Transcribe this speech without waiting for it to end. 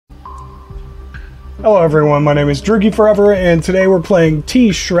Hello everyone, my name is Droogie Forever, and today we're playing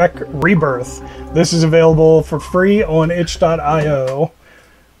T-Shrek Rebirth. This is available for free on itch.io,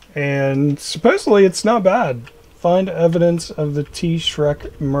 and supposedly it's not bad. Find evidence of the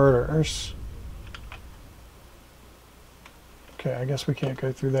T-Shrek murders. Okay, I guess we can't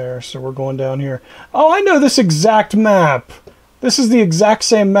go through there, so we're going down here. Oh, I know this exact map! This is the exact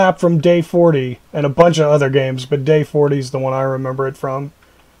same map from Day 40, and a bunch of other games, but Day 40 is the one I remember it from.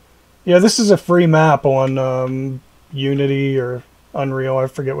 Yeah, this is a free map on Unity or Unreal. I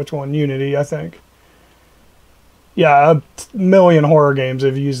forget which one. Unity, I think. Yeah, a million horror games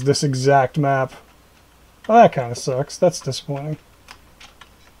have used this exact map. Well, that kind of sucks. That's disappointing.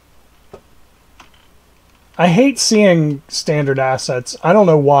 I hate seeing standard assets. I don't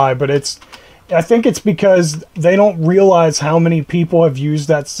know why, but I think it's because they don't realize how many people have used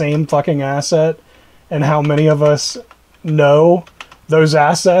that same fucking asset and how many of us know those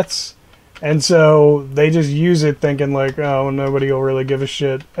assets, and so they just use it thinking like, oh, nobody will really give a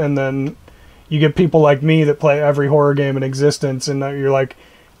shit. And then you get people like me that play every horror game in existence, and you're like,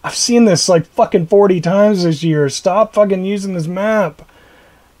 I've seen this like fucking 40 times this year. Stop fucking using this map.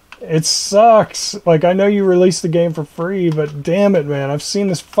 It sucks. Like, I know you released the game for free, but damn it, man, I've seen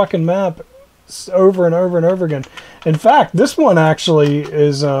this fucking map over and over and over again. In fact, this one actually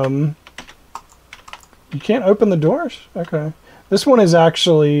is you can't open the doors? Okay. This one is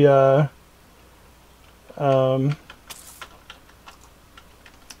actually, okay,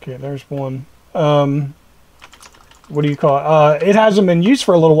 there's one. What do you call it? It hasn't been used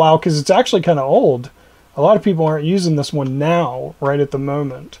for a little while because it's actually kind of old. A lot of people aren't using this one now, right at the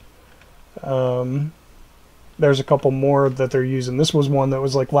moment. There's a couple more that they're using. This was one that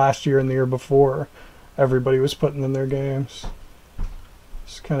was like last year and the year before. Everybody was putting in their games.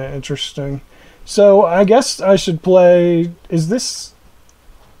 It's kind of interesting. So, I guess I should play... Is this...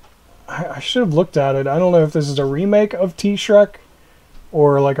 I should have looked at it. I don't know if this is a remake of T-Shrek,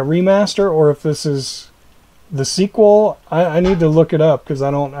 or like a remaster, or if this is the sequel. I need to look it up, because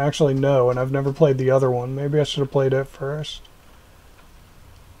I don't actually know, and I've never played the other one. Maybe I should have played it first.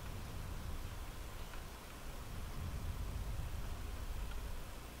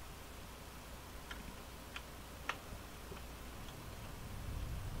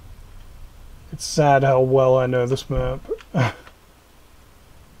 It's sad how well I know this map. Let's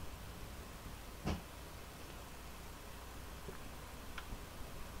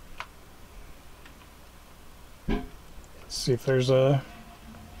see if there's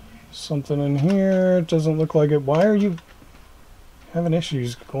something in here. It doesn't look like it. Why are you having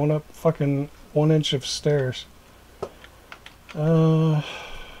issues going up fucking 1 inch of stairs? I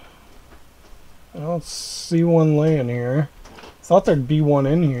don't see one laying here. Thought there'd be one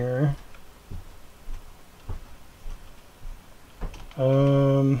in here.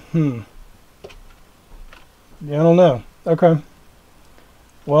 Yeah, I don't know. Okay.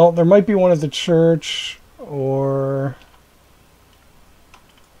 Well, there might be one at the church, or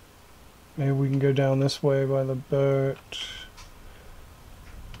maybe we can go down this way by the boat.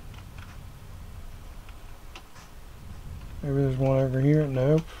 Maybe there's one over here.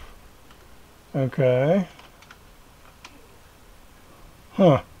 Nope. Okay.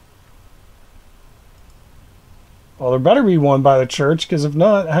 Huh. Well, there better be one by the church, because if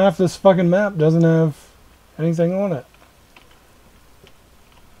not, half this fucking map doesn't have anything on it.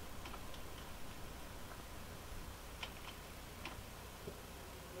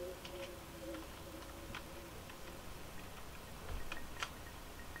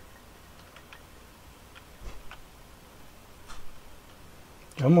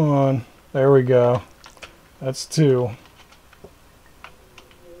 Come on. There we go. That's 2.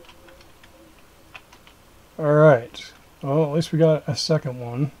 Alright. Well, at least we got a second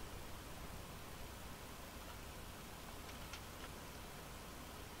one.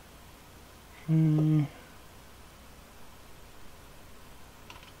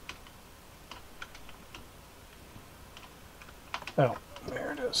 Oh,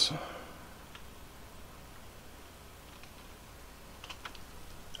 there it is.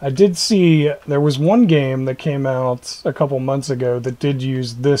 I did see there was one game that came out a couple months ago that did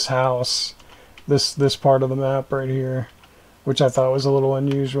use this house, this part of the map right here, which I thought was a little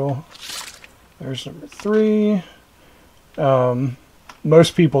unusual. There's number 3.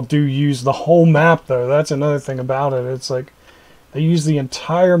 Most people do use the whole map, though. That's another thing about it. It's like they use the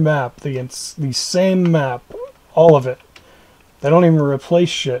entire map, the same map, all of it. They don't even replace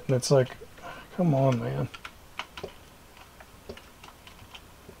shit, and it's like, come on, man.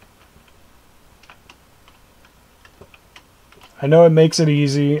 I know it makes it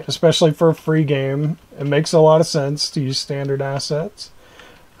easy, especially for a free game. It makes a lot of sense to use standard assets.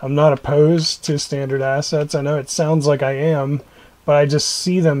 I'm not opposed to standard assets. I know it sounds like I am, but I just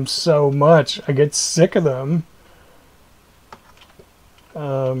see them so much. I get sick of them.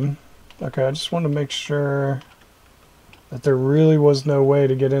 Okay, I just want to make sure that there really was no way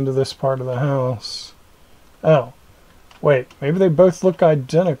to get into this part of the house. Oh, wait, maybe they both look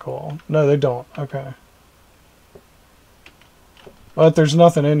identical. No, they don't. Okay. But there's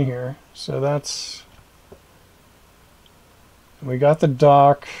nothing in here, so that's... We got the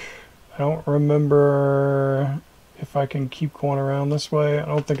dock. I don't remember if I can keep going around this way. I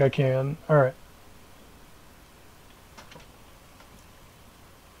don't think I can. Alright.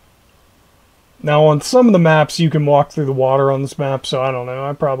 Now on some of the maps you can walk through the water on this map, so I don't know.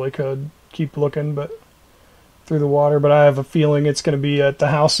 I probably could keep looking but through the water, but I have a feeling it's going to be at the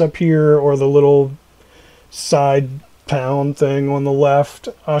house up here or the little side town thing on the left.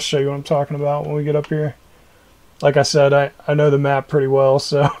 I'll show you what I'm talking about when we get up here. Like I said, I know the map pretty well,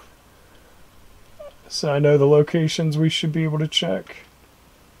 so I know the locations we should be able to check.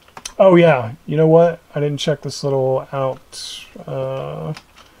 Oh yeah, you know what? I didn't check this little out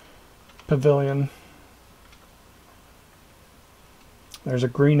pavilion. There's a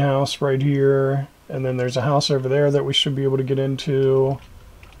greenhouse right here, and then there's a house over there that we should be able to get into.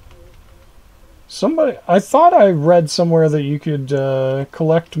 I thought I read somewhere that you could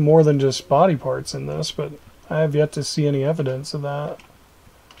collect more than just body parts in this, but I have yet to see any evidence of that.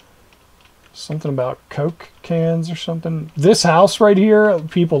 Something about Coke cans or something. This house right here,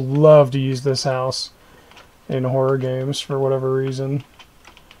 people love to use this house in horror games for whatever reason.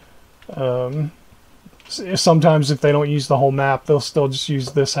 Sometimes if they don't use the whole map, they'll still just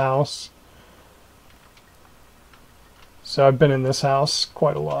use this house. So I've been in this house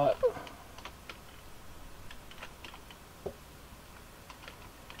quite a lot.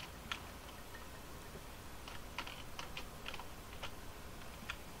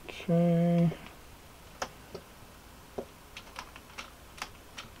 Okay.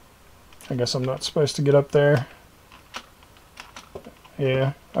 I guess I'm not supposed to get up there.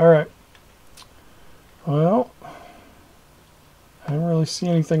 Yeah, alright. Well, I don't really see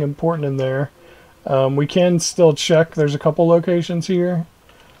anything important in there. We can still check. There's a couple locations here,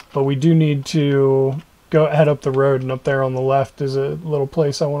 but we do need to head up the road, and up there on the left is a little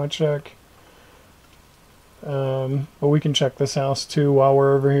place I want to check. But we can check this house too while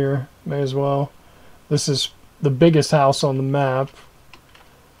we're over here. May as well. This is the biggest house on the map.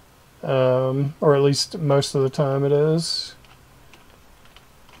 Or at least most of the time it is.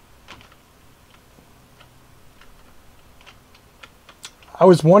 I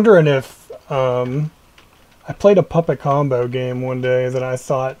was wondering if I played a puppet combo game one day that I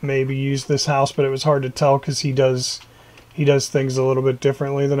thought maybe used this house, but it was hard to tell because he does things a little bit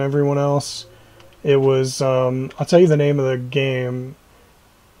differently than everyone else. It was I'll tell you the name of the game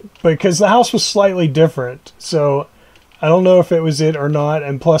because the house was slightly different, so I don't know if it was it or not,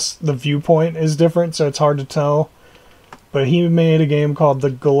 and plus the viewpoint is different, so it's hard to tell. But he made a game called The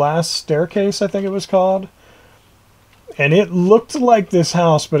Glass Staircase, I think it was called. And it looked like this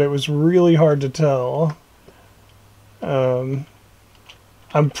house, but it was really hard to tell. I'm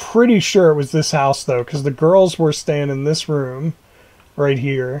pretty sure it was this house, though, because the girls were staying in this room right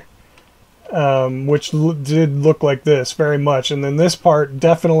here, which did look like this very much. And then this part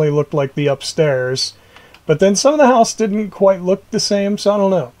definitely looked like the upstairs. But then some of the house didn't quite look the same, so I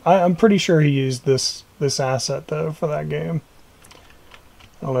don't know. I'm pretty sure he used this asset, though, for that game.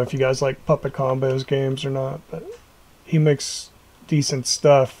 I don't know if you guys like Puppet Combos games or not, but he makes decent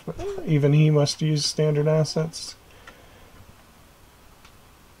stuff. But even he must use standard assets.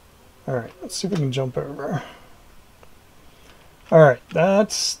 Alright, let's see if we can jump over. Alright,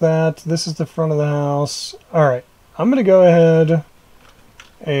 that's that. This is the front of the house. Alright, I'm going to go ahead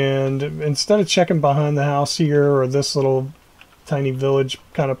and instead of checking behind the house here or this little tiny village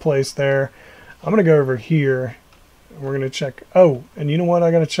kind of place there, I'm going to go over here. And we're going to check. Oh, and you know what?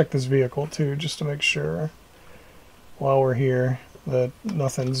 I got to check this vehicle too, just to make sure while we're here that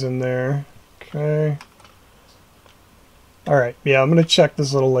nothing's in there. Okay. Alright, yeah, I'm going to check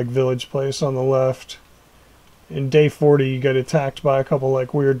this little like village place on the left. In day 40, you get attacked by a couple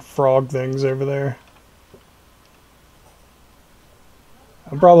like weird frog things over there.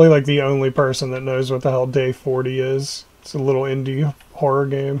 I'm probably like the only person that knows what the hell day 40 is. It's a little indie horror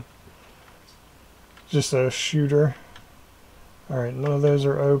game. Just a shooter. Alright, none of those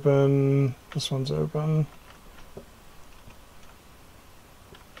are open. This one's open.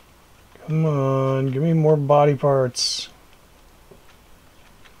 Come on, give me more body parts.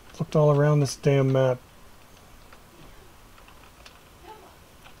 Looked all around this damn map.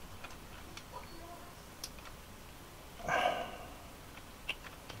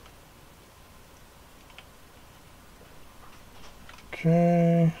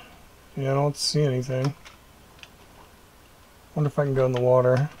 Okay. Yeah, I don't see anything. Wonder if I can go in the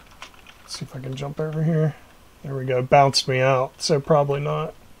water. Let's see if I can jump over here. There we go. Bounced me out, so probably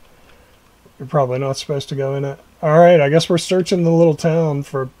not. You're probably not supposed to go in it. Alright, I guess we're searching the little town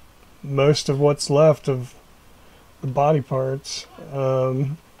for most of what's left of the body parts. I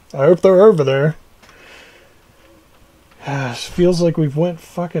hope they're over there. It feels like we've went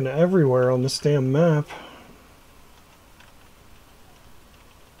fucking everywhere on this damn map.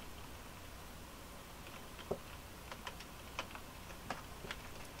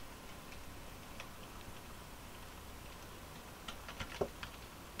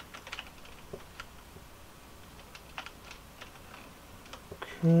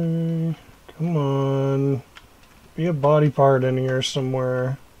 Okay, come on. Be a body part in here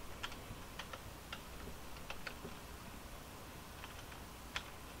somewhere.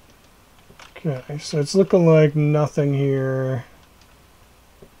 Okay, so it's looking like nothing here.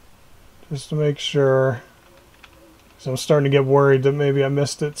 Just to make sure. So I'm starting to get worried that maybe I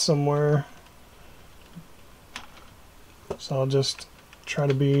missed it somewhere. So I'll just try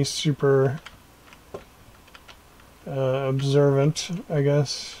to be super observant, I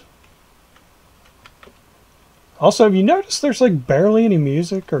guess. Also, have you noticed there's like barely any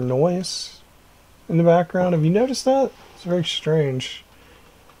music or noise in the background? Have you noticed that? It's very strange.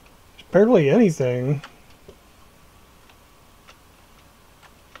 There's barely anything.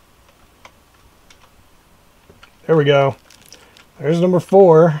 There we go. There's number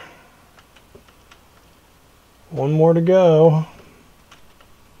 4. One more to go.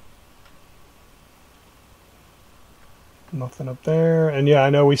 Nothing up there. And yeah, I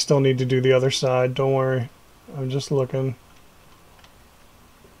know we still need to do the other side. Don't worry. I'm just looking.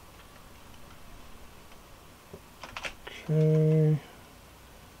 Okay.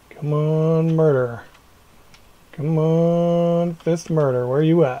 Come on, murder. Come on, 5th murder. Where are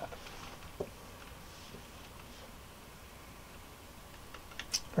you at?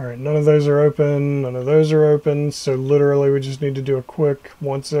 Alright, none of those are open. None of those are open. So literally we just need to do a quick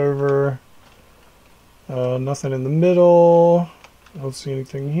once over. Nothing in the middle. I don't see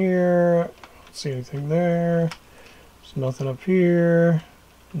anything here. I don't see anything there. There's nothing up here.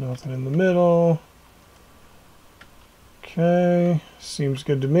 Nothing in the middle. Okay, seems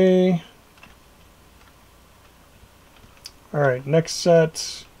good to me. Alright, next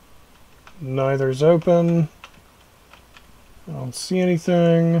set. Neither's open. I don't see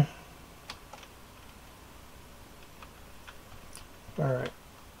anything. Alright.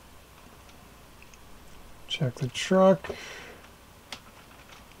 Check the truck.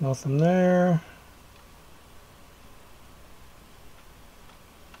 Nothing there.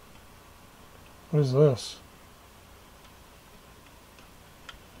 What is this?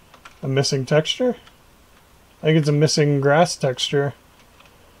 A missing texture? I think it's a missing grass texture.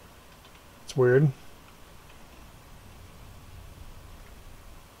 It's weird.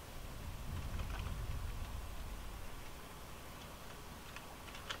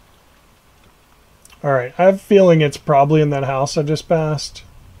 Alright, I have a feeling it's probably in that house I just passed.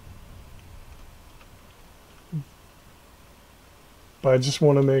 But I just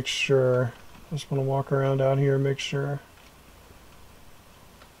want to make sure. I just want to walk around out here and make sure.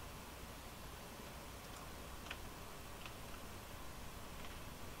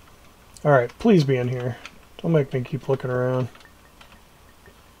 Alright, please be in here. Don't make me keep looking around.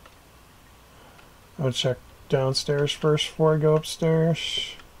 I'm going to check downstairs first before I go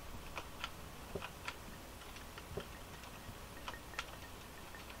upstairs.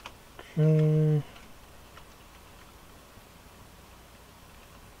 Okay.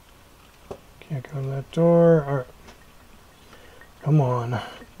 Can't go to that door. Alright. Come on.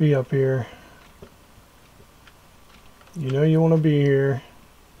 Be up here. You know you want to be here.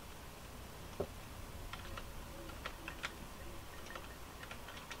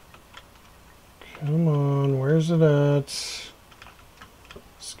 Come on. Where's it at?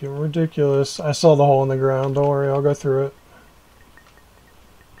 It's getting ridiculous. I saw the hole in the ground. Don't worry. I'll go through it.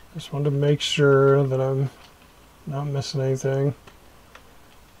 Just wanted to make sure that I'm not missing anything.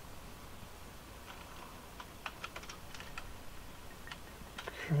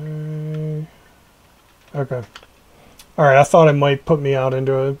 Okay. Okay. Alright, I thought it might put me out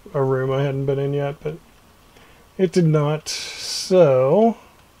into a room I hadn't been in yet, but it did not. So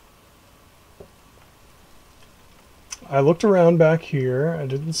I looked around back here. I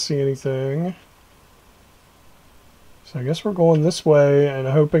didn't see anything. So I guess we're going this way and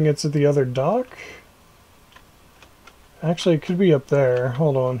hoping it's at the other dock. Actually, it could be up there.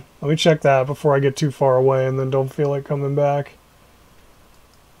 Hold on. Let me check that before I get too far away and then don't feel like coming back.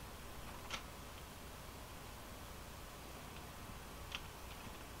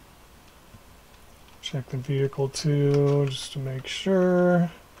 Check the vehicle too, just to make sure.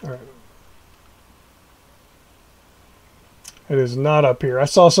 Alright. It is not up here. I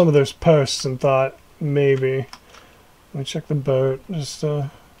saw some of those posts and thought, maybe. Let me check the boat, just to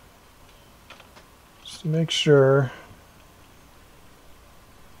make sure.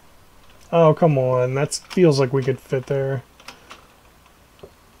 Oh, come on. That feels like we could fit there.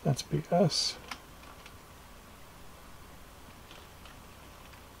 That's BS.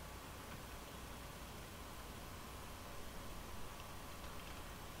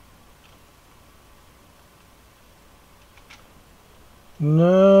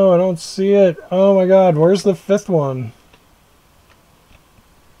 No, I don't see it. Oh my god, where's the fifth one?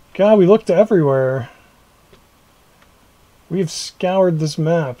 God, we looked everywhere. We have scoured this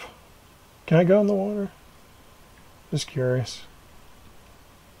map. Can I go in the water? Just curious.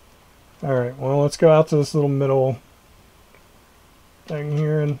 Alright, well, let's go out to this little middle thing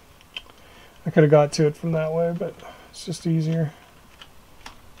here, and I could have got to it from that way, but it's just easier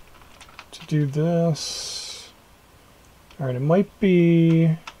to do this. Alright, it might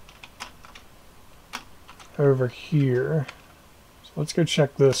be over here. So let's go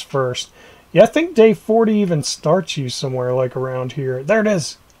check this first. Yeah, I think day 40 even starts you somewhere like around here. There it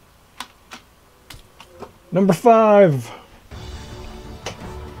is! Number 5.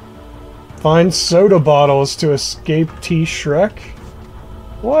 Find soda bottles to escape T-Shrek.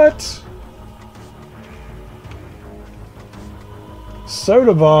 What?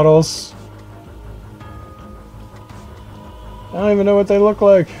 Soda bottles? I don't even know what they look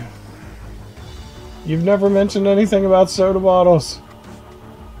like. You've never mentioned anything about soda bottles.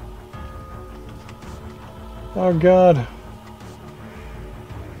 Oh god.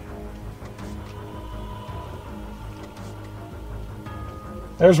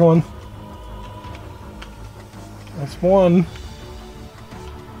 There's one. That's one.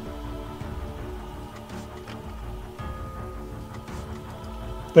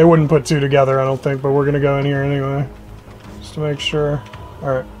 They wouldn't put two together, I don't think, but we're gonna go in here anyway. Just to make sure.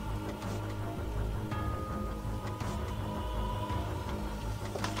 Alright.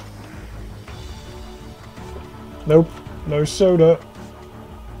 Nope. No soda.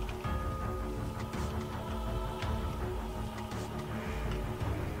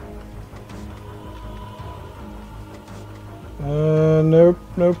 Nope,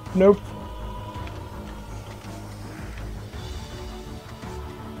 nope, nope.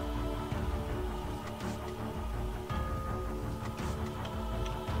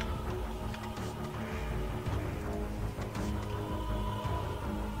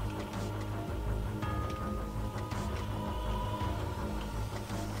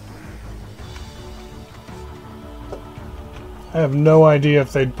 I have no idea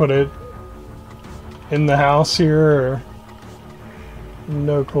if they'd put it in the house here or...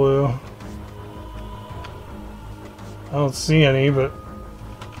 No clue. I don't see any, but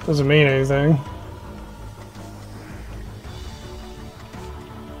doesn't mean anything.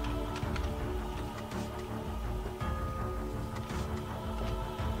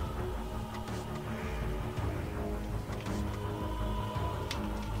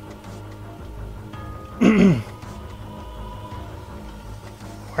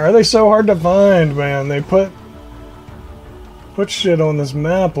 Why are they so hard to find, man? They put shit on this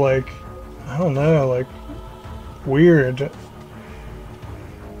map like, I don't know, like weird.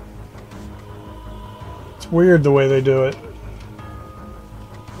 It's weird the way they do it.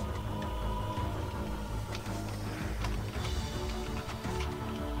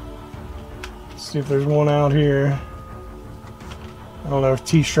 Let's see if there's one out here. I don't know if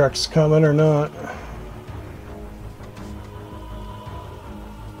T-Shrek's coming or not.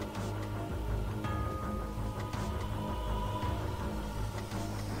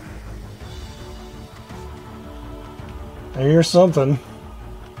 I hear something.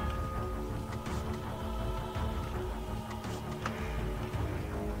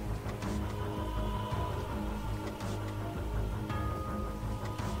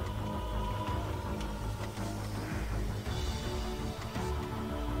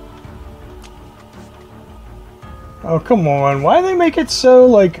 Oh, come on. Why do they make it so,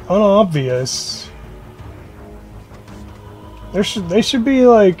 like, unobvious? They should be,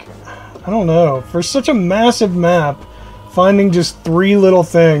 like, I don't know. For such a massive map, finding just 3 little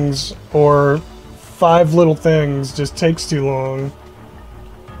things or 5 little things just takes too long.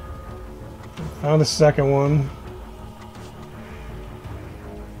 Found a second one.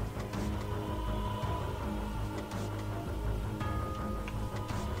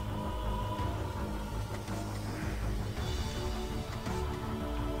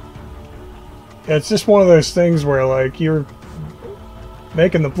 Yeah, it's just one of those things where, like, you're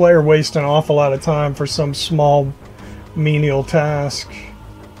Making the player waste an awful lot of time for some small menial task.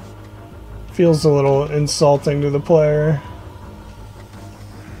 Feels a little insulting to the player.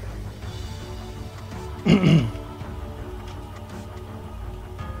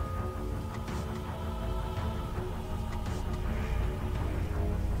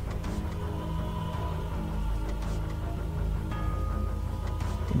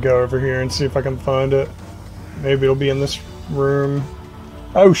 Go over here and see if I can find it. Maybe it'll be in this room.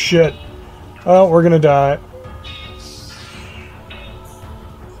 Oh shit. Oh, we're gonna die.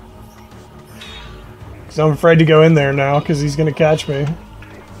 Because I'm afraid to go in there now because he's gonna catch me.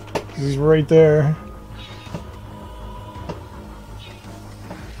 'Cause he's right there.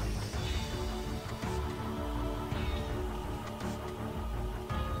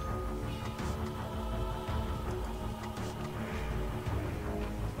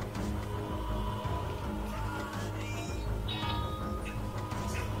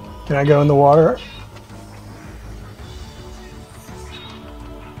 Can I go in the water?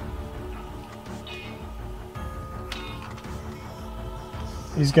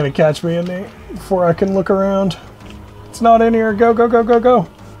 He's gonna catch me in there before I can look around. It's not in here. Go, go, go, go, go.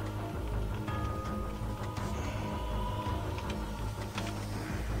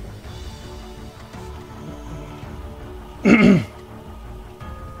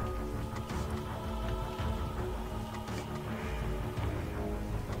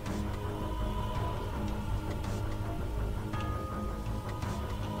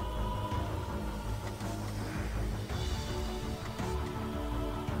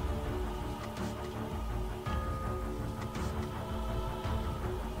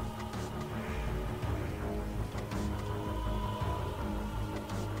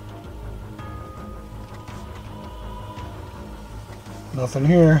 Nothing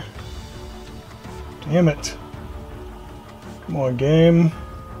here. Damn it. Come on, game.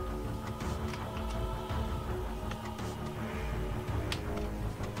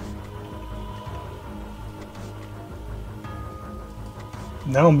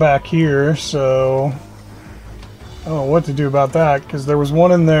 Now I'm back here, so I don't know what to do about that, because there was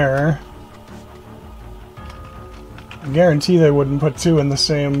one in there. I guarantee they wouldn't put two in the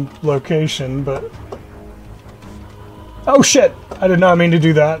same location, but... Oh shit! I did not mean to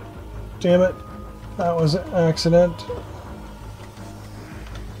do that. Damn it. That was an accident.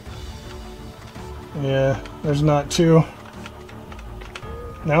 Yeah, there's not two.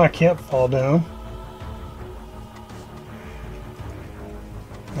 Now I can't fall down.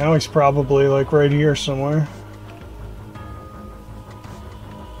 Now he's probably like right here somewhere.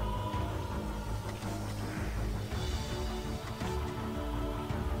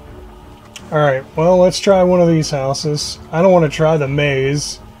 Alright, well, let's try one of these houses. I don't want to try the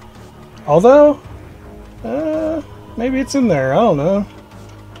maze. Although, maybe it's in there. I don't know.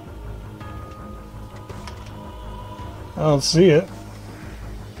 I don't see it.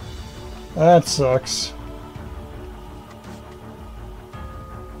 That sucks.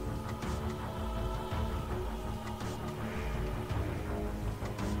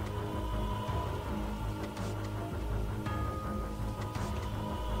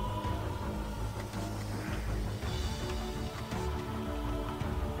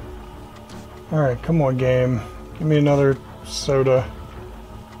 Alright, come on, game. Give me another soda.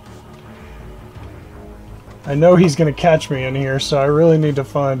 I know he's gonna catch me in here, so I really need to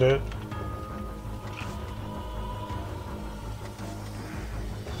find it.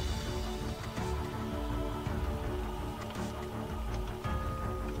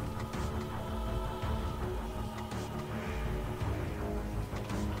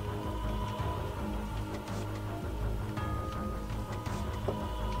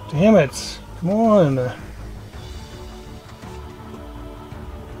 Damn it! Come on!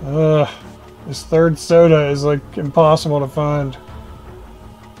 This third soda is like impossible to find.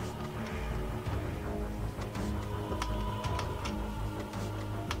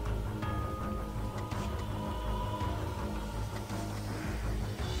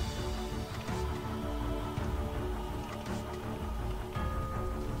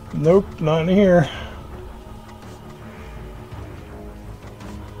 Nope, not in here.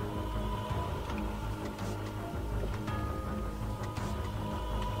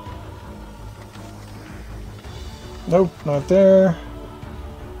 Nope, not there.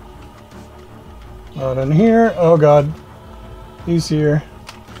 Not in here. Oh god. He's here.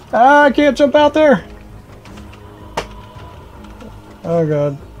 Ah, I can't jump out there! Oh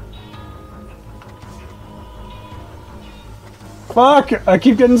god. Fuck! I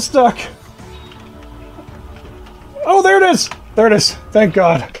keep getting stuck. Oh, there it is! There it is. Thank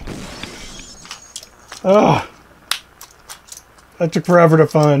god. Ugh. That took forever to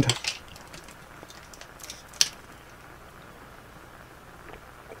find.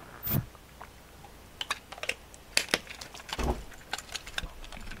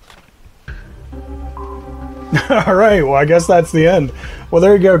 Alright, well I guess that's the end. Well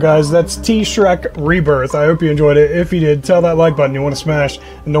there you go guys, that's T-Shrek Rebirth. I hope you enjoyed it. If you did, tell that like button you want to smash.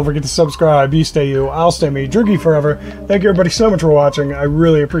 And don't forget to subscribe. You stay you, I'll stay me. Drinky forever. Thank you everybody so much for watching. I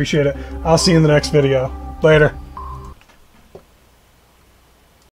really appreciate it. I'll see you in the next video. Later.